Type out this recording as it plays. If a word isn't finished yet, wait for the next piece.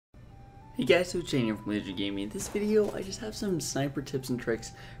Hey guys, so Shane here from Laser Gaming. In this video, I just have some sniper tips and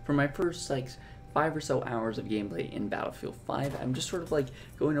tricks for my first 5 or so hours of gameplay in Battlefield 5. I'm just sort of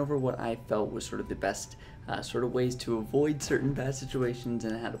going over what I felt was sort of the best sort of ways to avoid certain bad situations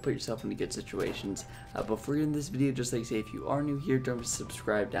and how to put yourself into good situations. Before you end this video, just like I say, if you are new here, don't forget to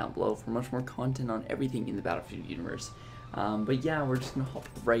subscribe down below for much more content on everything in the Battlefield universe. But yeah, we're just going to hop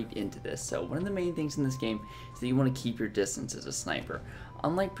right into this. So one of the main things in this game is that you want to keep your distance as a sniper.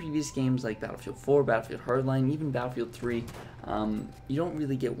 Unlike previous games like Battlefield 4, Battlefield Hardline, even Battlefield 3, you don't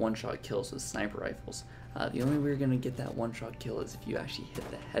really get one-shot kills with sniper rifles. The only way you're going to get that one-shot kill is if you actually hit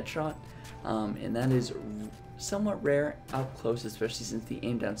the headshot, and that is somewhat rare up close, especially since the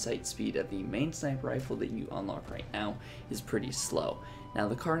aim down sight speed of the main sniper rifle that you unlock right now is pretty slow. Now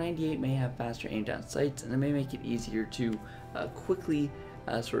the Kar 98 may have faster aim down sights, and it may make it easier to quickly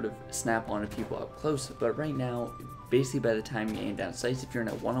sort of snap onto people up close, but right now, basically by the time you aim down sights, if you're in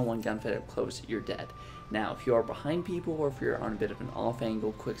a one-on-one gunfight up close, you're dead. Now if you are behind people or if you're on a bit of an off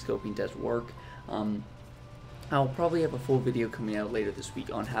angle, quick scoping does work. I'll probably have a full video coming out later this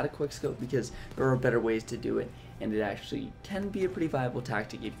week on how to quickscope, because there are better ways to do it, and it actually can be a pretty viable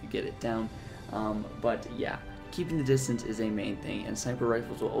tactic if you get it down. But yeah, keeping the distance is a main thing, and sniper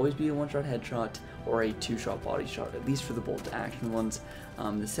rifles will always be a one-shot headshot or a two-shot body shot, at least for the bolt-action ones.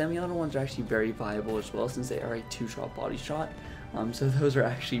 The semi-auto ones are actually very viable as well, since they are a two-shot body shot. So those are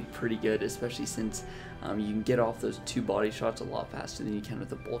actually pretty good, especially since you can get off those two body shots a lot faster than you can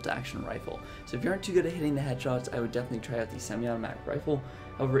with a bolt-action rifle. So if you aren't too good at hitting the headshots, I would definitely try out the semi-automatic rifle.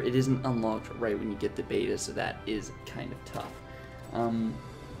 However, it isn't unlocked right when you get the beta, so that is kind of tough.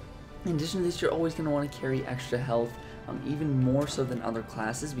 In addition to this, you're always going to want to carry extra health, even more so than other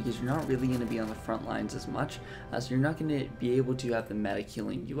classes, because you're not really going to be on the front lines as much, so you're not going to be able to have the medic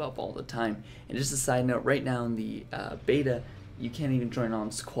healing you up all the time. And just a side note, right now in the beta, you can't even join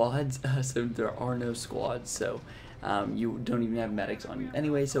on squads, so there are no squads, so you don't even have medics on you.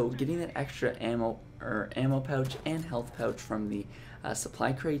 Anyway, so getting that extra ammo pouch and health pouch from the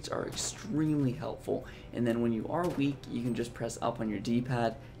supply crates are extremely helpful, and then when you are weak, you can just press up on your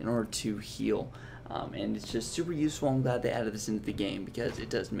D-pad in order to heal, and it's just super useful. I'm glad they added this into the game because it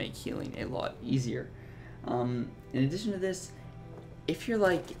does make healing a lot easier. In addition to this, if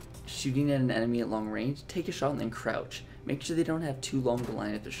you're shooting at an enemy at long range, take a shot and then crouch. Make sure they don't have too long to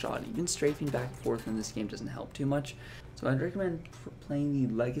line up the shot. Even strafing back and forth in this game doesn't help too much. So I'd recommend playing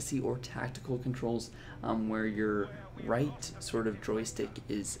the legacy or tactical controls, where your right sort of joystick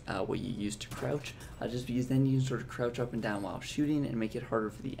is what you use to crouch, just because then you can sort of crouch up and down while shooting and make it harder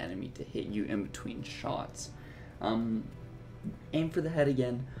for the enemy to hit you in between shots. Aim for the head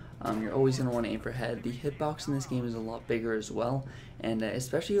again. You're always going to want to aim for head. The hitbox in this game is a lot bigger as well, and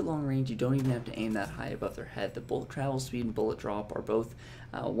especially at long range, you don't even have to aim that high above their head. The bullet travel speed and bullet drop are both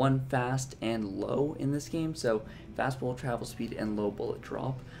one fast and low in this game, so fast bullet travel speed and low bullet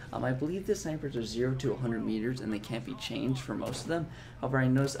drop. I believe the snipers are 0 to 100 meters and they can't be changed for most of them. However, I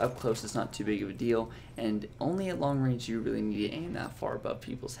noticed up close it's not too big of a deal, and only at long range you really need to aim that far above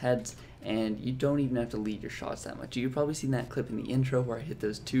people's heads, and you don't even have to lead your shots that much. You've probably seen that clip in the intro where I hit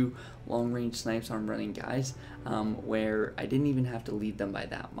those two long range snipes on running guys, where I didn't even have to lead them by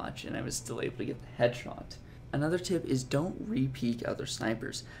that much and I was still able to get the headshot. Another tip is don't re-peek other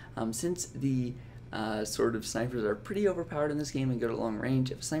snipers. Since the sort of snipers are pretty overpowered in this game and good at long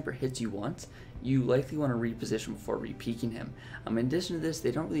range, if a sniper hits you once, you likely want to reposition before re-peeking him. In addition to this,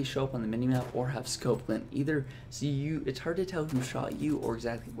 they don't really show up on the minimap or have scope glint either, so it's hard to tell who shot you or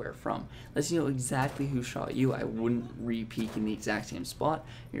exactly where from. Unless you know exactly who shot you, I wouldn't re-peek in the exact same spot.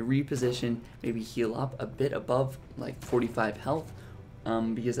 You reposition, maybe heal up a bit above 45 health,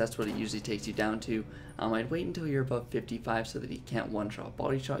 because that's what it usually takes you down to. I'd wait until you're above 55 so that he can't one-shot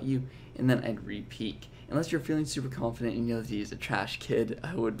body shot you, and then I'd re-peek. Unless you're feeling super confident and you know that he's a trash kid,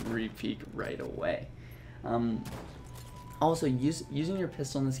 I would re-peek right away. Also, using your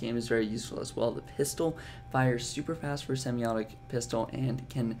pistol in this game is very useful as well. The pistol fires super fast for a semi-automatic pistol and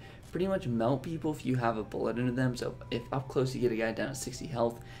can pretty much melt people if you have a bullet into them. So if up close you get a guy down to 60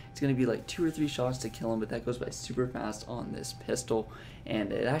 health, it's going to be 2 or 3 shots to kill him, but that goes by super fast on this pistol,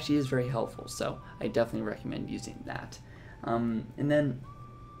 and it actually is very helpful, so I definitely recommend using that. And then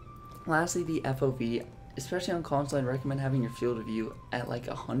lastly, the FOV. Especially on console, I'd recommend having your field of view at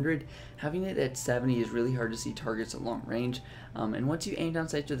 100. Having it at 70 is really hard to see targets at long range, and once you aim down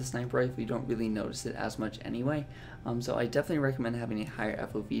sights with a sniper rifle, you don't really notice it as much anyway. So I definitely recommend having a higher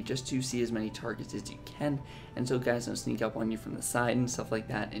FOV just to see as many targets as you can, and so guys don't sneak up on you from the side and stuff like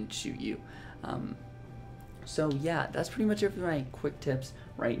that and shoot you. So yeah, that's pretty much it for my quick tips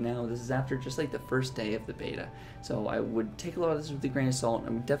right now. This is after just like the first day of the beta, so I would take a lot of this with a grain of salt.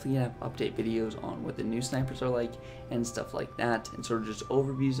 I'm definitely gonna have update videos on what the new snipers are like and stuff like that, and sort of just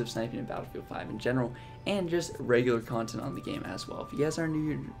overviews of sniping in Battlefield 5 in general, and just regular content on the game as well. If you guys are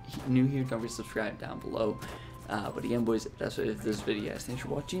new here, don't forget to subscribe down below. But again, boys, that's it for this video, guys. Thanks for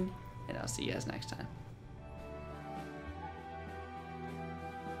watching, and I'll see you guys next time.